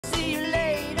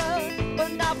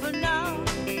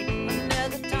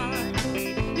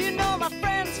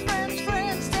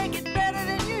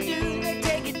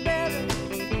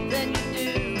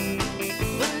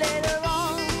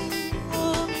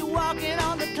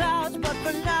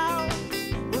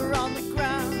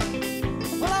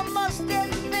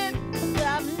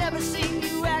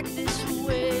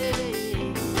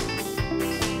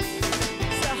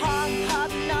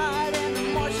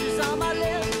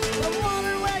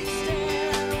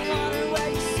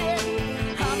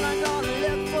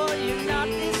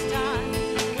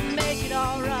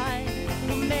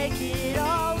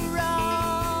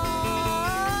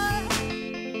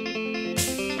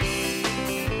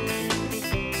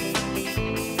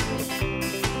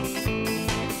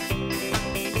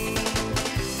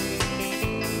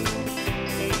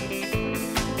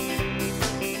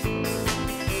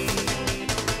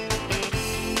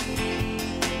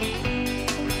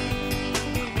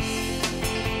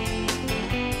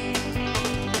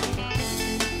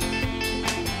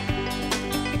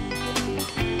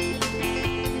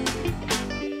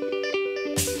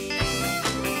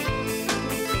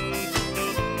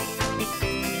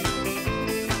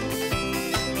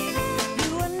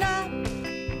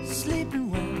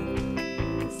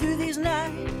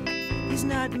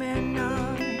nightmare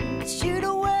nights. You'd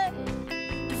away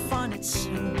to find it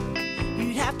soon.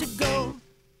 You'd have to go.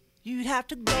 You'd have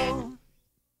to go.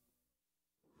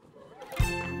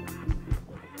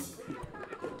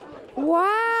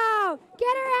 Wow!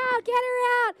 Get her out! Get her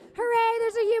out! Hooray!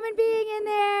 There's a human being in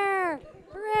there!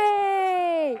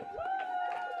 Hooray!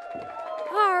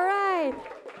 All right.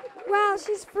 Wow,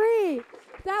 she's free.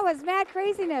 That was mad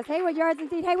craziness. Haywood Yards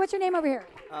indeed. Hey, what's your name over here?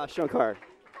 Shankar.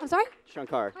 I'm sorry?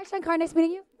 Shankar. Hi, Shankar. Nice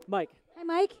meeting you. Mike. Hi,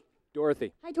 Mike.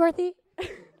 Dorothy. Hi, Dorothy.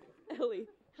 Ellie.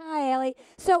 Hi, Ellie.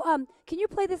 So, can you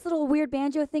play this little weird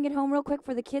banjo thing at home real quick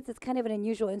for the kids? It's kind of an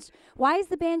unusual instrument. Why is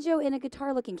the banjo in a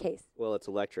guitar-looking case? Well, it's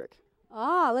electric.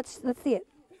 Ah, let's see it.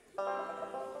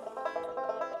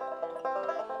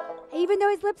 Even though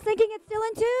he's lip-syncing, it's still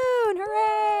in tune.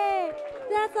 Hooray!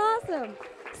 That's awesome.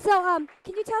 So,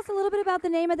 can you tell us a little bit about the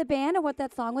name of the band and what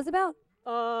that song was about?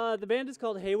 The band is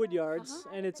called Haywood Yards,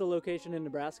 and it's a location in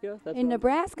Nebraska. That's In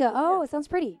Nebraska. Oh, it sounds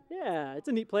pretty. Yeah, it's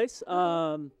a neat place.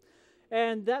 And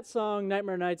that song,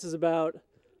 Nightmare Nights, is about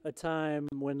a time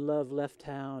when love left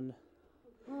town.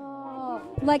 Oh,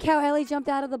 like how Ellie jumped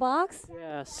out of the box?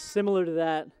 Yeah, similar to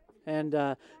that. And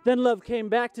then love came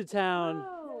back to town,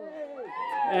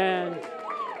 and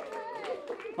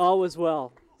all was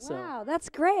well. So. Wow, that's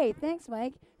great. Thanks,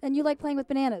 Mike. And you like playing with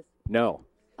bananas? No.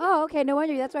 Oh, okay. No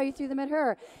wonder. That's why you threw them at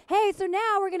her. Hey, so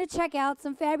now we're going to check out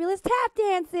some fabulous tap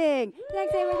dancing.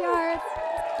 Thanks, Haywood Yards.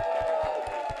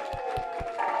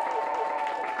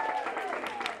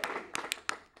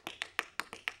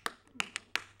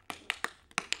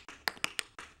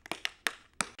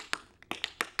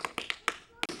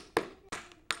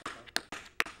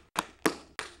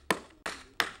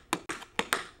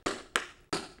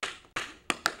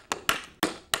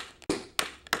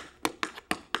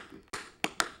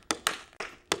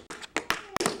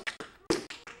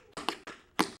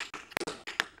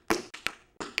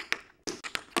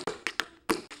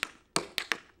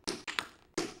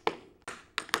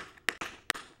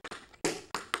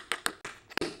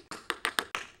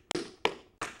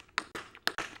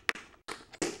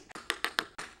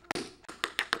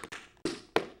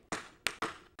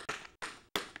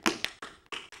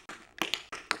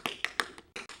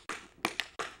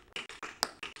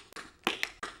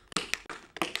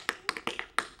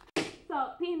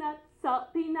 Salt peanuts,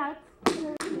 salt peanuts.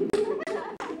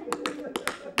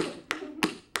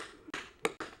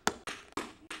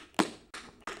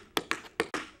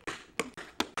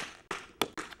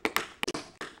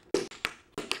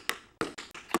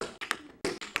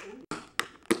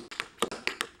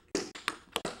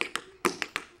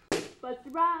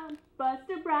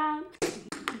 Buster Brown.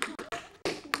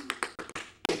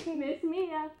 Miss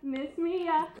Mia, Miss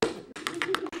Mia.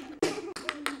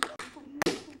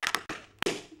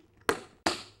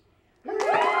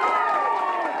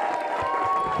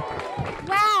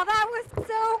 Wow, that was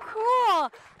so cool.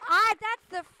 That's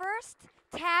the first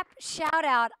tap shout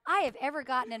out I have ever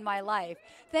gotten in my life.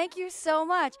 Thank you so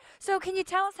much. So can you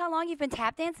tell us how long you've been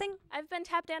tap dancing? I've been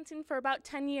tap dancing for about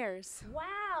 10 years.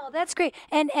 Wow, that's great.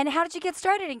 And how did you get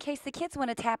started in case the kids want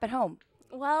to tap at home?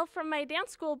 Well, from my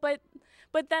dance school, but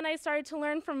then I started to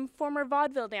learn from former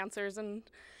vaudeville dancers and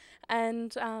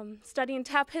studying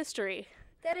tap history.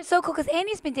 That is so cool because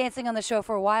Annie's been dancing on the show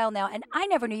for a while now, and I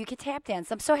never knew you could tap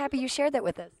dance. I'm so happy you shared that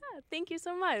with us. Yeah, thank you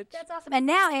so much. That's awesome. And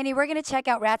now, Annie, we're going to check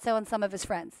out Ratso and some of his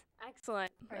friends.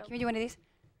 Excellent. All right, can we do one of these?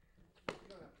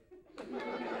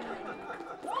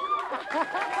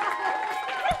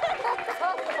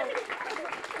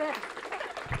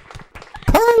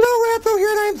 Hello, Ratso here,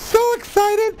 and I'm so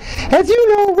excited. As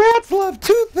you know, rats love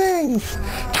two things,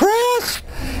 trash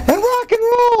and rock and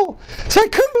roll. So I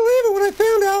couldn't believe it when I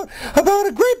found out about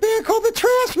a great band called the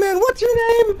TRASHMEN. What's your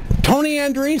name? Tony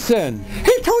Andreessen.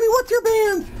 Hey, Tony, what's your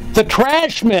band? The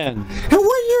TRASHMEN. And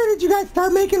what year did you guys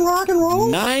start making rock and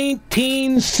roll?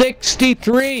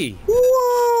 1963.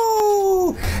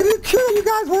 Whoa! Is it true you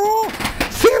guys were all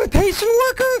sanitation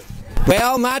workers?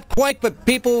 Well, not quite, but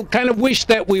people kind of wish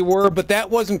that we were, but that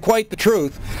wasn't quite the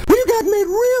truth. Well, you guys made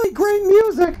really great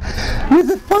music. Was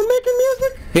it fun making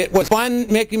music? It was fun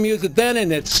making music then,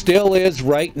 and it still is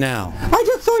right now. I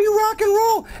just saw you rock and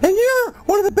roll, and you're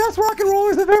one of the best rock and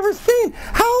rollers I've ever seen.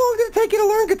 How long did it take you to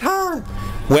learn guitar?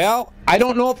 Well, I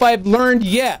don't know if I've learned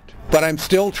yet, but I'm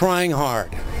still trying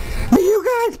hard. Do you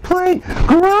guys play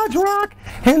garage rock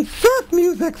and surf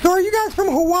music? So are you guys from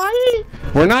Hawaii?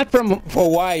 We're not from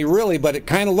Hawaii, really, but it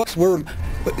kind of looks,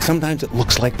 sometimes it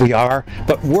looks like we are,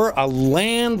 but we're a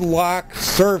landlocked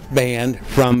surf band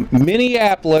from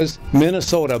Minneapolis,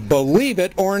 Minnesota, believe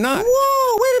it or not.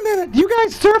 Whoa, wait a minute. You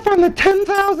guys surf on the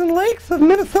 10,000 lakes of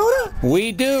Minnesota?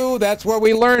 We do. That's where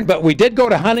we learned. But we did go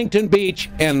to Huntington Beach,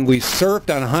 and we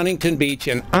surfed on Huntington Beach,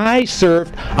 and I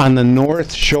surfed on the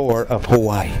North Shore of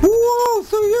Hawaii. Whoa,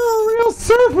 so you're a real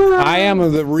surfer. I am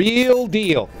the real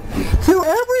deal. So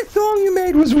every song you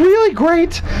made was really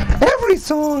great. Every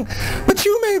song. But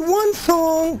you made one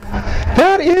song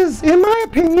that is, in my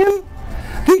opinion,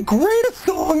 the greatest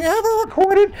song ever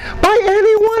recorded by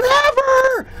anyone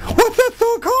ever! What's that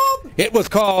song called? It was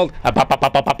called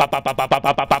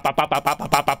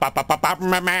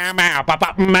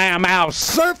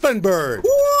Surfing Bird.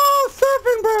 Whoa,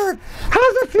 Surfing Bird! How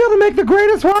does it feel to make the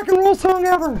greatest rock and roll song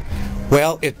ever?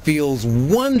 Well, it feels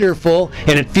wonderful,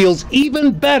 and it feels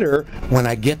even better when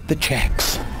I get the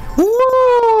checks.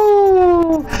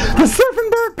 Whoa! The Surfing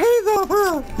Bird pays off,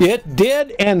 huh? It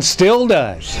did and still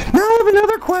does. Now I have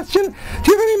another question.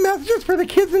 Do you have any messages for the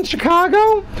kids in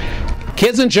Chicago?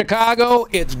 Kids in Chicago,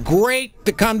 it's great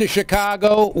to come to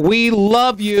Chicago. We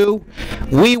love you.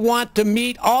 We want to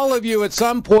meet all of you at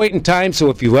some point in time, so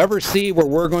if you ever see where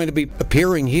we're going to be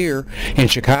appearing here in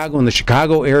Chicago, in the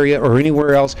Chicago area, or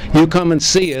anywhere else, you come and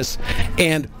see us,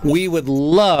 and we would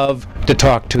love to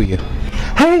talk to you.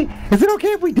 Hey, is it okay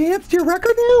if we dance to your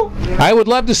record now? I would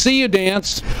love to see you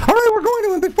dance. All right, we're going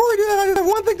to, and before we do that, I just have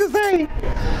one thing to say.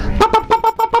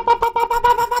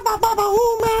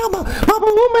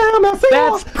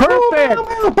 That's perfect.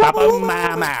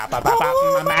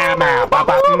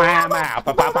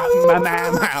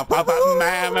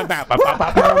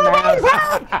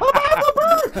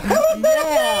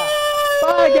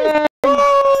 Bye, guys.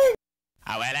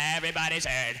 Well, everybody's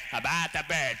heard about the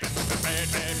bird. Bird,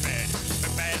 bird, bird. The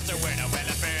bird's a winner. Well,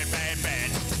 a bird, bird,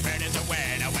 bird. Bird is a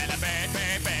winner. Well, a bird,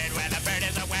 bird, bird. Well, a bird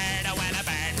is a winner. Well, a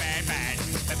bird, bird, bird.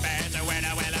 The bird's a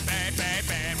winner. Well, a bird, bird,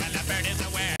 bird. Well, a bird is a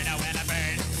winner. Well, a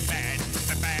bird, bird.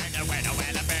 The bird's a winner.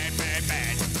 Well, a bird, bird,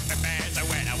 bird. The bird's a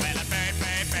winner. Well, a bird,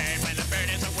 bird, bird. Well, a bird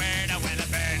is a winner. Well, a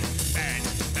bird, bird.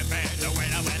 The bird's a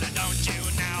winner. Well, don't you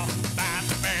know about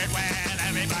the bird? Well,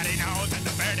 everybody knows that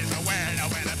the bird is a winner.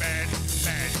 Well, a bird.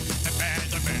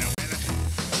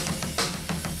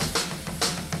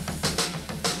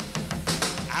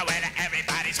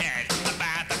 Everybody's heard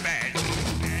about the bird.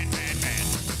 Bird, bird, bird.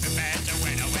 The bird's a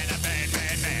winner, winner, bird,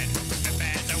 bird, bird. The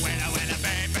bird's a winner, winner,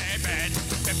 bird, bird, bird.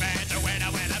 The bird's a winner,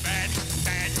 winner, bird,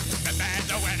 bird. The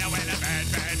bird's a winner, winner, bird,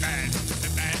 bird, bird.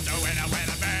 The bird's a winner,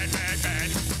 winner, bird, bird, bird.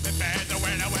 The bird's a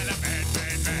winner, winner, bird,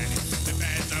 bird, bird. The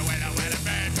bird's a winner, winner,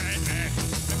 bird, bird, bird.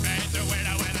 The bird's a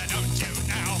winner, winner, don't you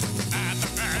know about the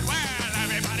bird? Well,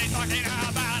 everybody's talking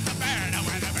about the bird, a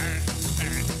winner, bird,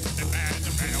 bird. The bird's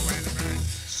a winner, winner, bird.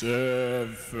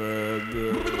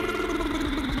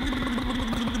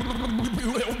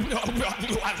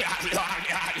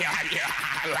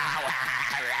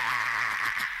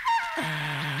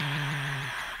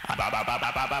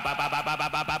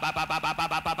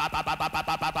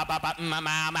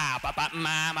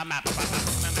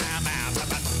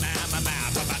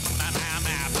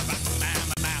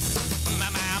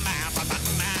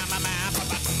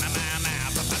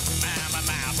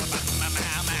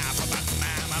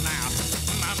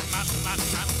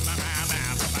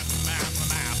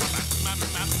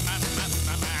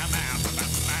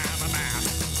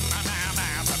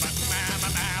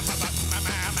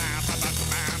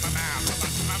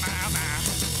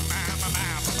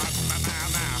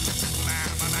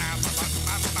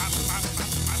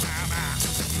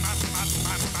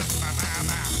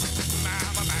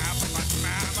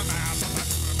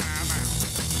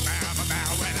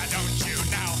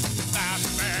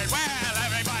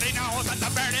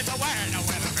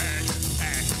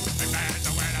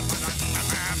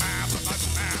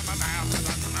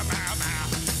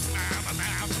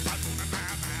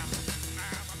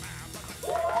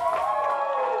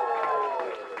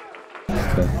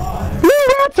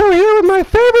 So here with my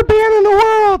favorite band in the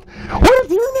world. What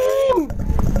is your name?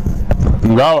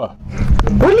 Ngawa.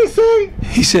 What did he say?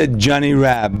 He said Johnny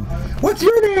Rab. What's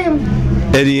your name?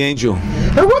 Eddie Angel.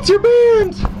 And what's your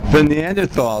band? The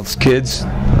Neanderthals, kids.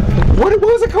 What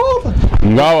was it called?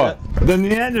 Ngawa. The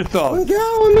Neanderthals.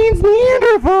 Ngawa means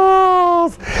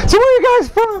Neanderthals. So where are you guys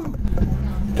from?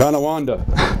 Tonawanda.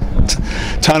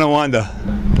 Tonawanda.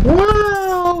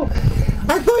 Wow.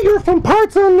 I thought you were from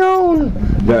parts unknown.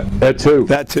 That too.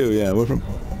 That too, yeah. We're from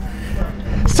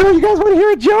So you guys want to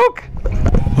hear a joke?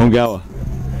 Ngawa.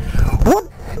 What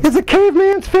is a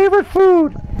caveman's favorite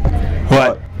food?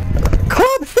 What?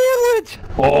 Club sandwich.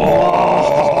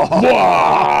 Oh!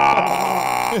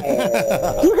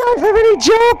 Do you guys have any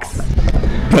jokes?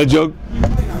 A joke?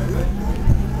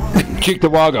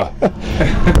 Chic-A-Go-Go.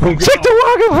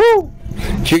 Chic-A-Go-Go who?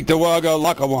 Chic-A-Go-Go,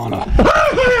 Lackawanna.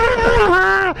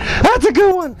 That's a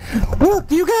good one. Look,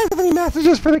 do you guys have any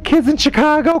messages for the kids in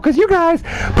Chicago? Because you guys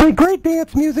play great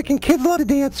dance music and kids love to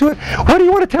dance to it. What do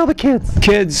you want to tell the kids?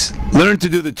 Kids, learn to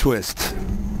do the twist.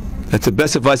 That's the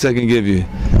best advice I can give you.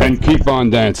 And keep on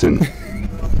dancing.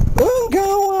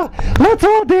 Ungawa, let's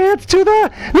all dance to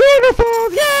the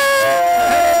Neanderthals!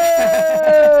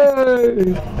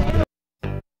 Yay!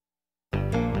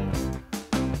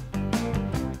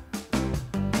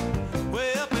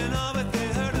 Way up in orbit, they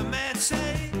heard a man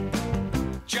say,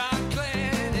 John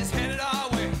Glenn is headed our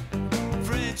way.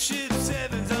 Friendship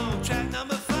 7's on track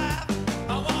number 5.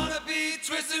 I wanna be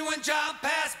twisted when John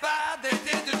passed by. They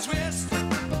did the twist.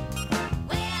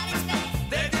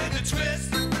 They did the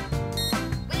twist.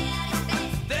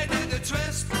 They did the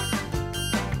twist.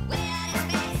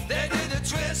 They did the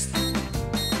twist.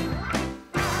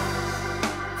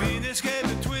 Venus gave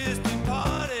a twisting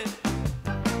party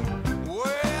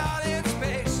way out in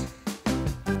space.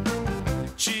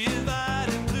 She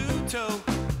invited Pluto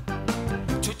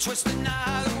to twist the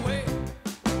night away.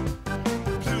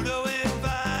 Pluto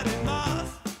invited Mars.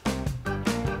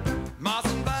 Mars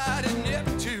invited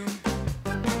Neptune.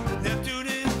 Neptune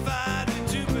invited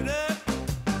Jupiter.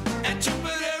 And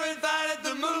Jupiter invited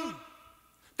the moon.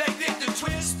 They did the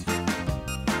twist.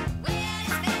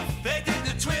 They did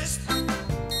the twist.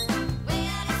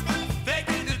 They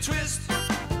did the twist.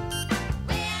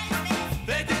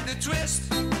 They did the twist.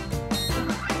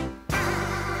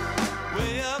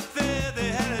 Way up there they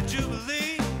had a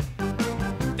jubilee.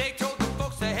 They told the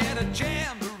folks they had a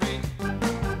jamboree.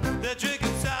 They're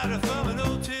drinking cider from an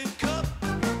old tin cup.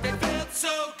 They felt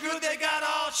so good they got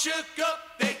all shook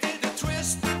up. They did the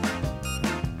twist.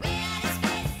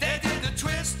 They did the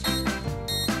twist.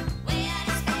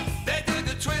 They did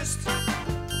the twist.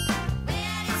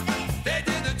 They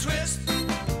did the twist.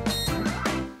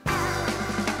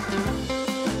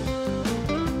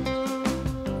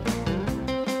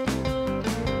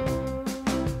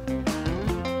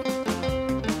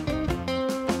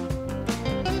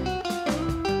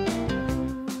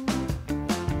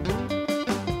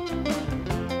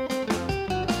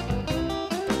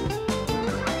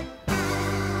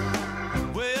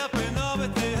 Way up in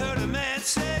orbit, they heard a man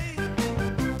say,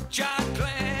 John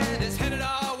Glenn is headed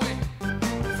our way.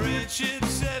 Friendship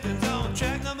 7's on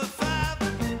track number 5.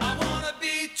 I wanna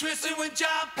be twisted when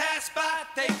John passed by.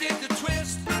 They did the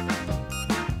twist.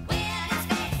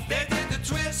 They did the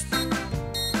twist.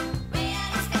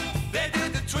 They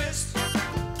did the twist.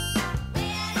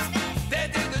 They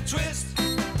did the twist.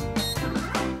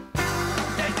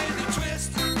 They did the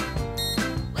twist.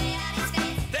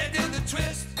 They did the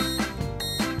twist.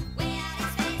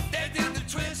 They did the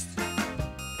twist.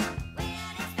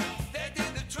 They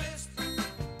did the twist.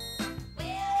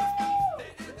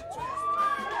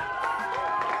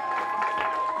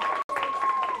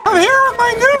 I'm here with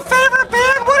my new favorite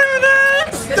band. What are your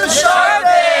names? The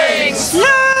Sharpings!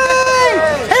 Yay!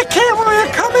 Hey, Cam, will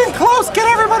you come in close? Get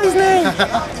everybody's name.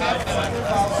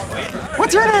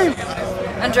 What's your name?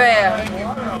 Andrea.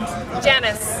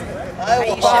 Janice.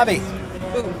 Bobby.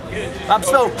 I'm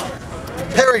Snow.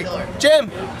 Harry. Jim.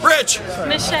 Rich.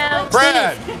 Michelle.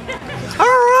 Brad. All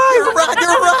right. You're right.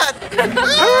 You're right.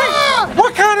 All right.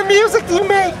 What kind of music do you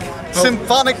make?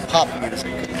 Symphonic pop music.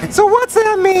 So what's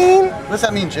that mean? What's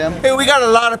that mean, Jim? Hey, we got a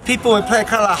lot of people who play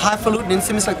kind of like highfalutin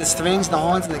instruments like the strings, the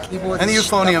horns, and the keyboards. And the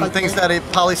euphonium, like things that are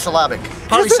polysyllabic.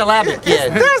 Polysyllabic, yeah.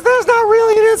 There's not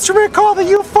really an instrument called the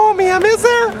euphonium, is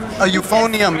there? A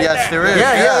euphonium, yes, there is.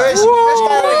 Yeah, there is.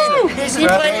 Whoa. He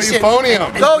plays it.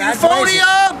 Euphonium. Go,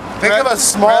 euphonium! Think of a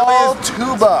small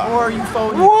tuba. Or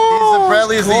euphonium. Whoa.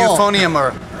 Bradley is the Cool. euphonium,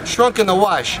 or Shrunk in the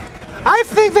wash. I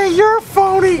think that you're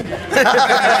phony.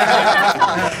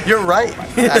 you're right.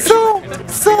 So,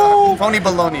 Phony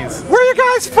balonies. where are you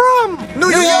guys from?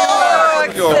 New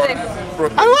York!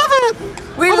 I love it.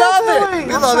 We Oh, love that's it. right.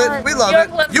 We love it. We love New York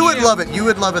it. loves You would you. love it. You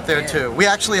would love it there too. We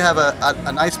actually have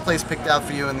a nice place picked out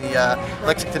for you in the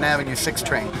Lexington Avenue 6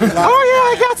 train. Oh yeah,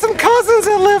 I got some cousins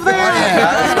that live there.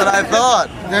 That's what I thought.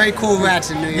 Very cool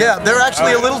rats in New York. Yeah, they're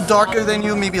actually a little darker than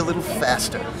you, maybe a little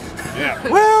faster.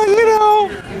 Well, you know,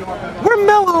 we're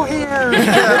mellow here.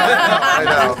 I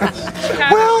know.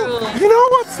 Well, you know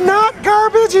what's not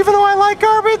garbage, even though I like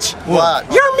garbage? What?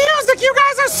 Your music, you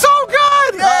guys are so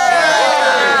good!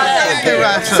 Thank you,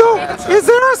 Ratchet. So, is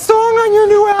there a song on your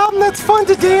new album that's fun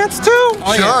to dance to?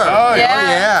 Sure. Oh Yeah.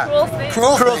 yeah. Cruel thing.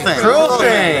 Cruel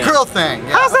thing. Cruel thing.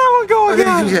 Yeah. How's that one go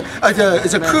again?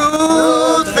 It's a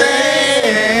cruel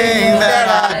thing that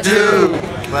I do,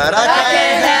 but I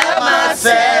can't help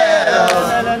myself.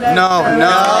 No,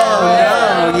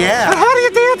 yeah. How do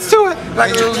you dance to it?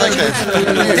 like this.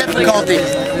 Difficulty.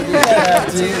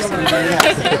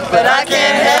 But I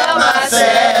can't help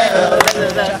myself.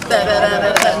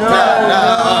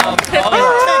 No. Take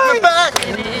me back.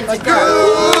 It's a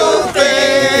good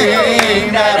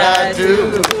thing that I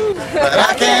do. But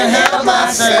I can't help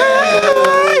myself.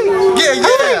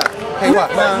 Yeah. Hey, what?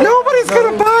 Nobody's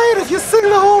gonna buy it if you sing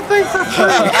the whole thing for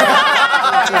free.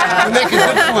 You make a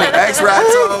good point. Thanks,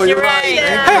 Ratso. You're right.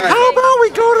 Hey, how about we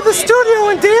go to the studio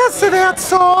and dance to that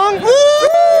song?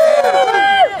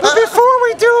 But before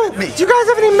we do you guys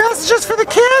have any messages for the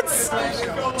kids?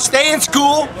 Stay in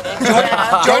school.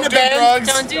 Join a band.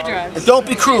 Don't do drugs. And don't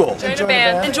be cruel. Join a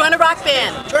band. And join a rock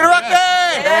band. Join a rock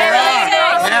band.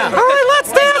 All right,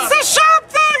 let's dance the sharp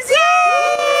things. Yeah!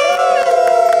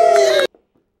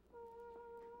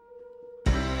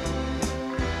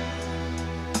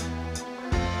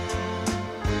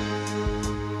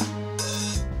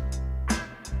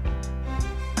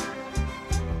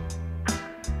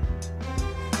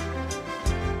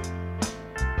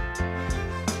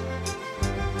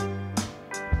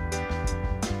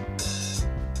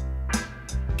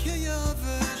 Kill your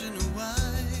version of why.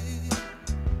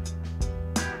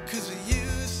 'Cause you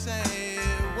say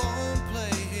it won't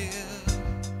play here.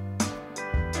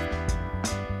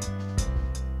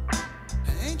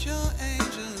 Ain't your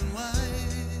angel in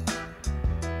white,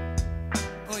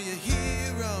 or your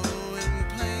hero in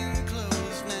plain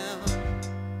clothes now?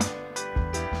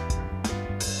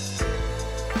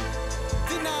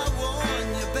 Didn't I warn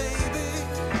you, baby?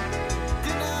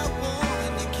 Didn't I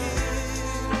warn you,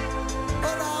 kid?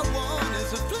 All I want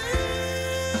is a flame.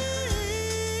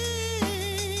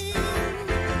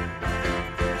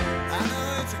 I know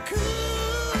it's a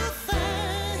cool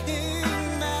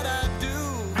thing that I do,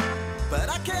 but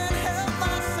I can't help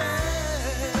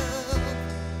myself.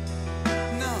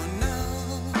 No.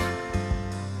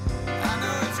 I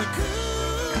know it's a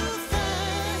cool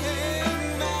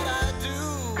thing that I do,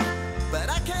 but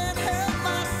I can't help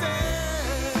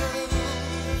myself.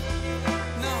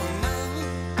 No.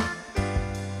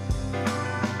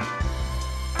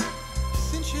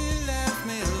 Since you left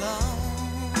me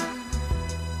alone,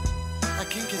 I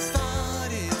can't get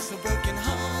started, so broken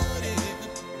hearted.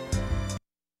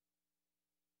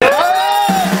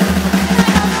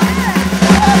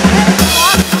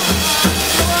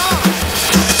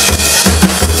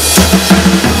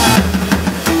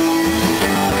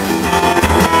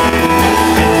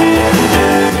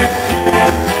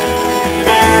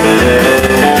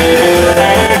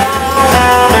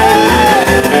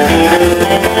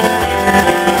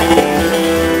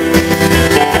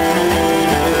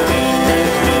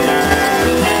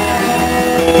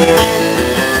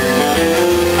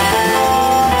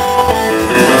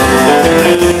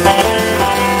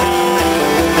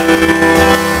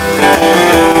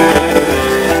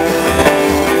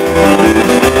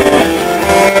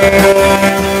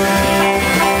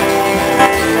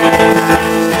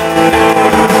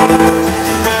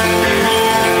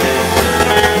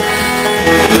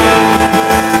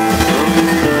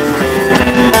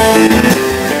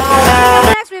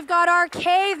 Next, we've got our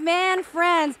caveman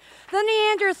friends, the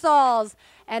Neanderthals,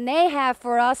 and they have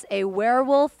for us a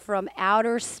werewolf from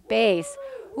outer space.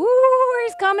 Ooh,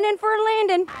 he's coming in for a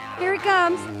landing. Here he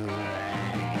comes.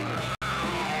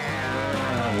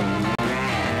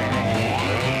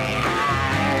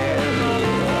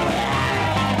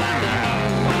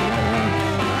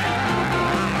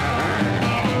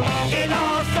 It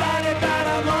all started about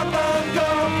a month ago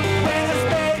when a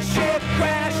spaceship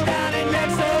crashed down in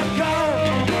Mexico.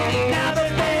 Now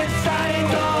there's been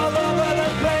sightings all over the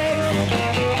place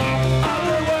of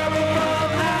the werewolf from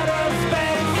outer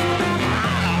space.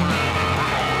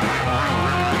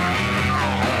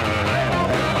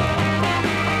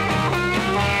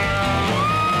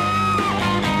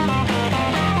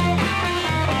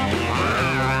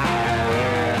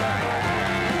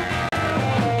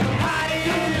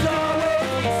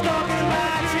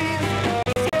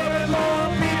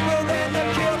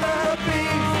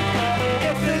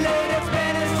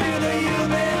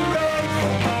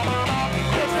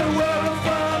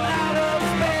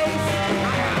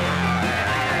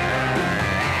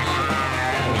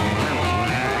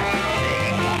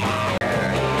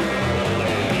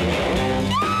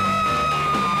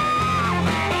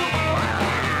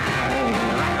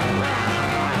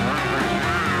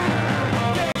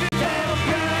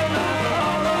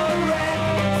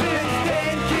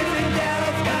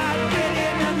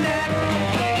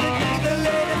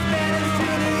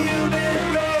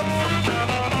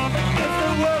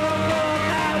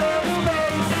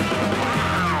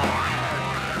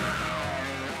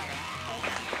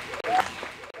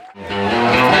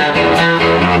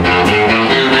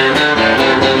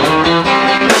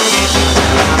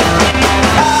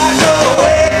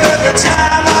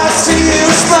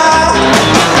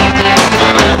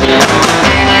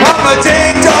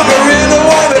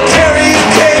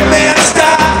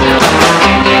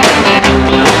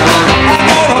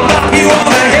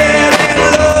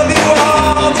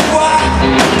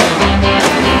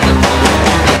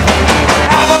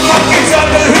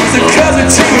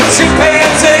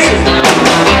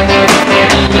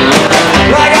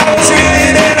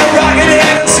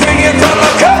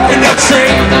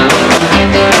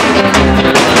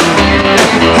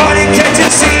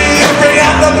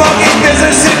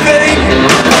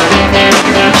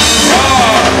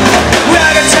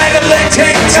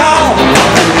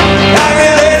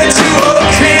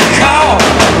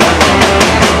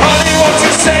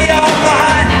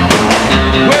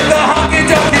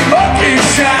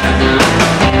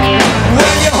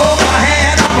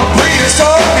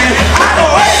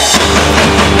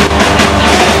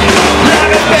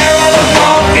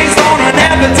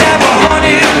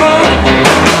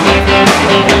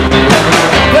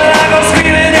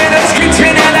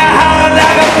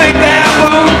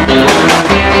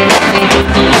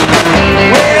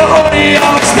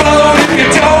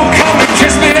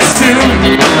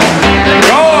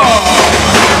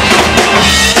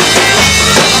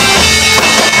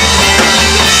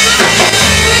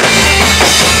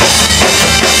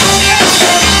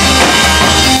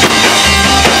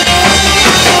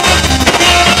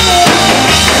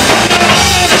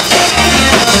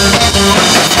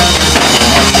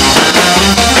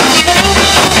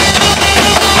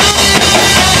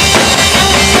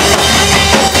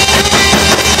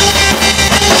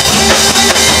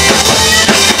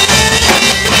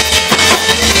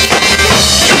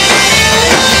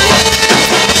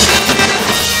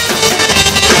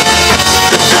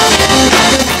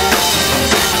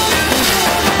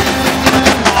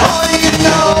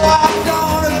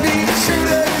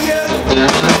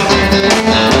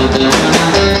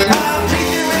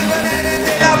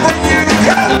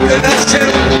 coconut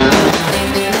shell.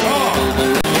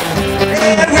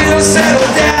 And we'll settle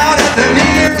down at the